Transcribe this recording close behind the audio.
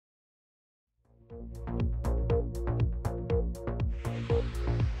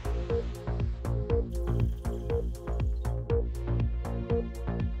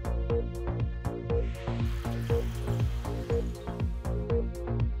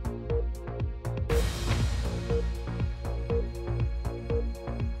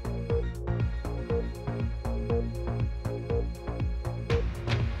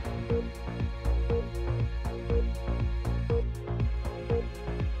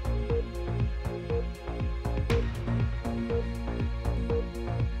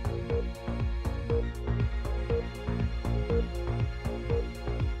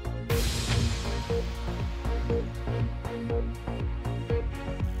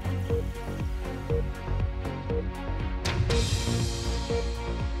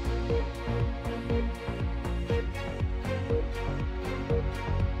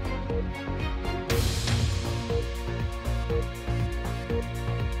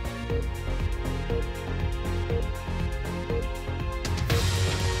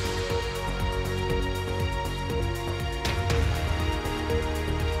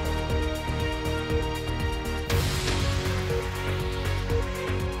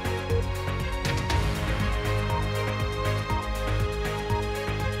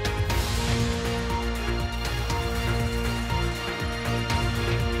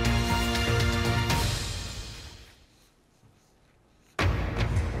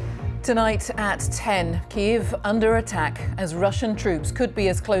Tonight at 10, Kyiv under attack as Russian troops could be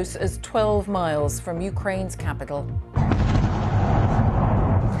as close as 12 miles from Ukraine's capital.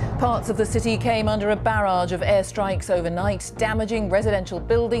 Parts of the city came under a barrage of airstrikes overnight, damaging residential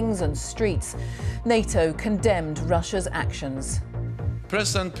buildings and streets. NATO condemned Russia's actions.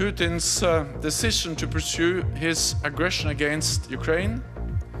 President Putin's decision to pursue his aggression against Ukraine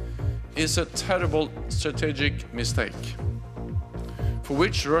is a terrible strategic mistake, for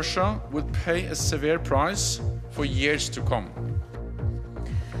which Russia would pay a severe price for years to come.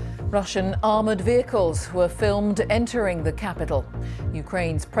 Russian armoured vehicles were filmed entering the capital.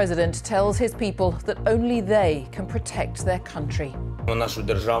 Ukraine's president tells his people that only they can protect their country.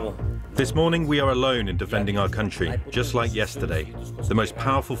 This morning we are alone in defending our country, just like yesterday. The most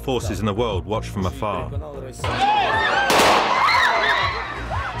powerful forces in the world watch from afar.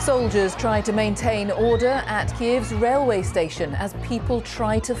 Soldiers try to maintain order at Kyiv's railway station as people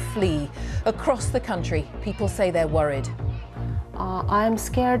try to flee. Across the country, people say they're worried. I'm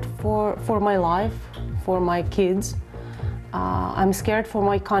scared for my life, for my kids. I'm scared for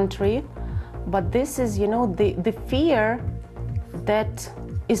my country. But this is, the fear that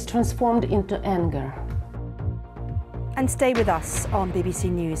is transformed into anger. And stay with us on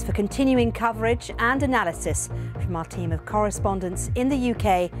BBC News for continuing coverage and analysis from our team of correspondents in the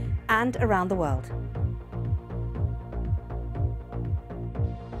UK and around the world.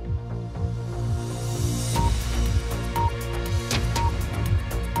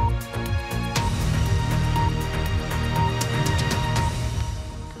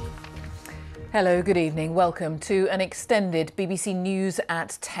 Hello, good evening. Welcome to an extended BBC News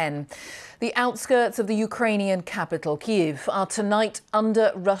at 10. The outskirts of the Ukrainian capital, Kyiv, are tonight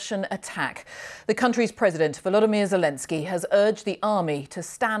under Russian attack. The country's president, Volodymyr Zelensky, has urged the army to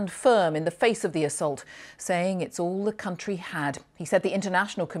stand firm in the face of the assault, saying it's all the country had. He said the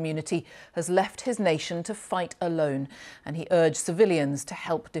international community has left his nation to fight alone, and he urged civilians to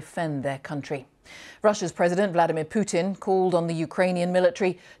help defend their country. Russia's President Vladimir Putin called on the Ukrainian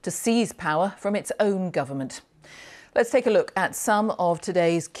military to seize power from its own government. Let's take a look at some of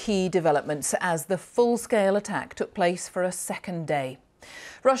today's key developments as the full-scale attack took place for a second day.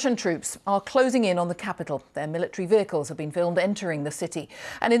 Russian troops are closing in on the capital. Their military vehicles have been filmed entering the city,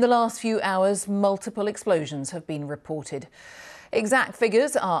 and in the last few hours, multiple explosions have been reported. Exact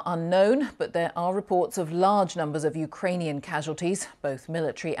figures are unknown, but there are reports of large numbers of Ukrainian casualties, both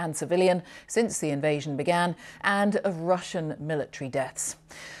military and civilian, since the invasion began, and of Russian military deaths.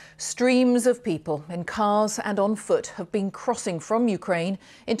 Streams of people in cars and on foot have been crossing from Ukraine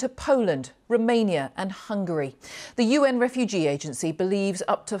into Poland, Romania and Hungary. The UN Refugee Agency believes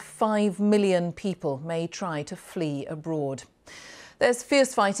up to 5 million people may try to flee abroad. There's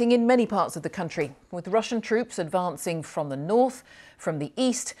fierce fighting in many parts of the country, with Russian troops advancing from the north, from the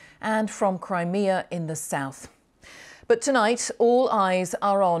east and from Crimea in the south. But tonight, all eyes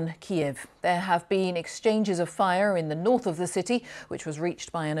are on Kyiv. There have been exchanges of fire in the north of the city, which was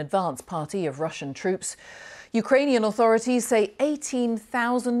reached by an advance party of Russian troops. Ukrainian authorities say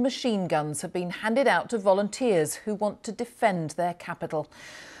 18,000 machine guns have been handed out to volunteers who want to defend their capital,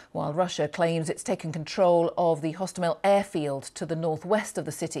 while Russia claims it's taken control of the Hostomel airfield to the northwest of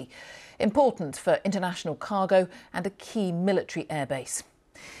the city, important for international cargo and a key military airbase.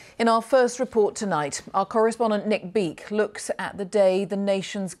 In our first report tonight, our correspondent Nick Beake looks at the day the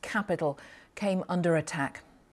nation's capital came under attack.